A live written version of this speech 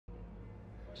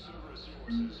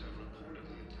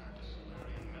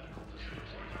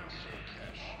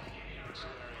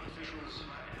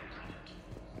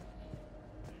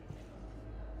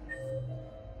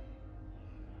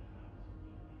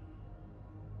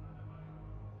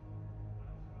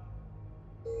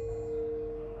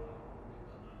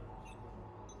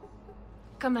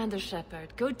Commander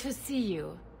Shepard, good to see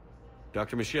you.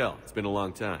 Dr. Michel, it's been a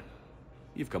long time.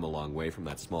 You've come a long way from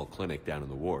that small clinic down in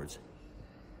the wards.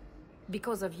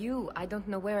 Because of you, I don't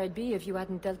know where I'd be if you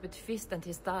hadn't dealt with Fist and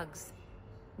his thugs.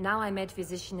 Now I'm head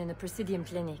physician in a Presidium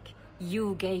clinic.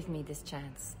 You gave me this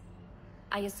chance.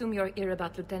 I assume you're here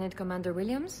about Lieutenant Commander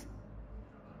Williams?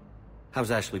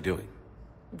 How's Ashley doing?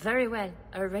 Very well.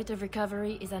 Her rate of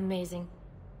recovery is amazing.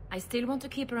 I still want to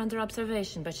keep her under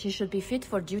observation, but she should be fit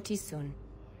for duty soon.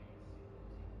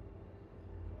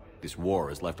 This war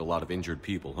has left a lot of injured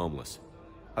people homeless.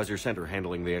 How's your center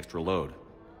handling the extra load?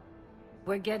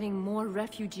 We're getting more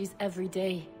refugees every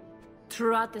day.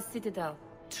 Throughout the Citadel,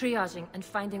 triaging and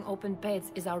finding open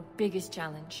beds is our biggest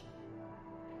challenge.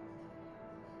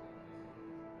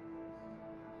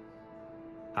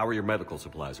 How are your medical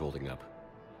supplies holding up?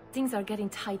 Things are getting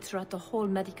tight throughout the whole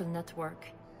medical network.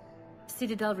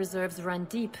 Citadel reserves run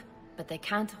deep, but they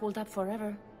can't hold up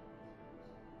forever.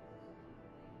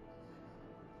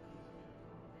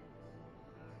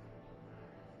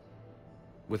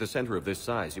 With a center of this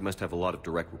size, you must have a lot of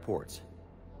direct reports.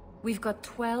 We've got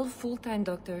 12 full-time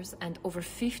doctors and over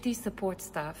 50 support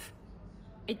staff.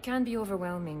 It can be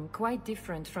overwhelming, quite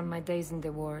different from my days in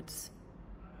the wards.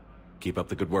 Keep up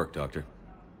the good work, Doctor.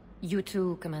 You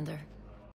too, Commander.